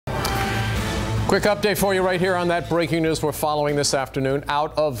Quick update for you right here on that breaking news we're following this afternoon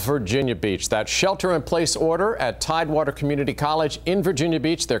out of Virginia Beach. That shelter-in-place order at Tidewater Community College in Virginia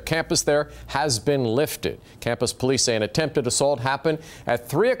Beach, their campus there, has been lifted. Campus police say an attempted assault happened at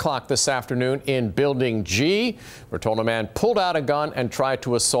 3 o'clock this afternoon in Building G. We're told a man pulled out a gun and tried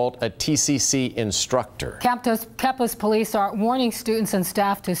to assault a TCC instructor. Campus police are warning students and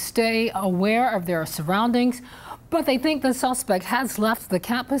staff to stay aware of their surroundings, but they think the suspect has left the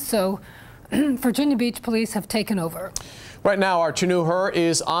campus, so Virginia Beach police have taken over. Right now, our Chanu Her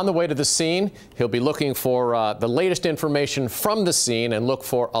is on the way to the scene. He'll be looking for the latest information from the scene and look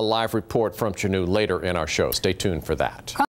for a live report from Chanu later in our show. Stay tuned for that.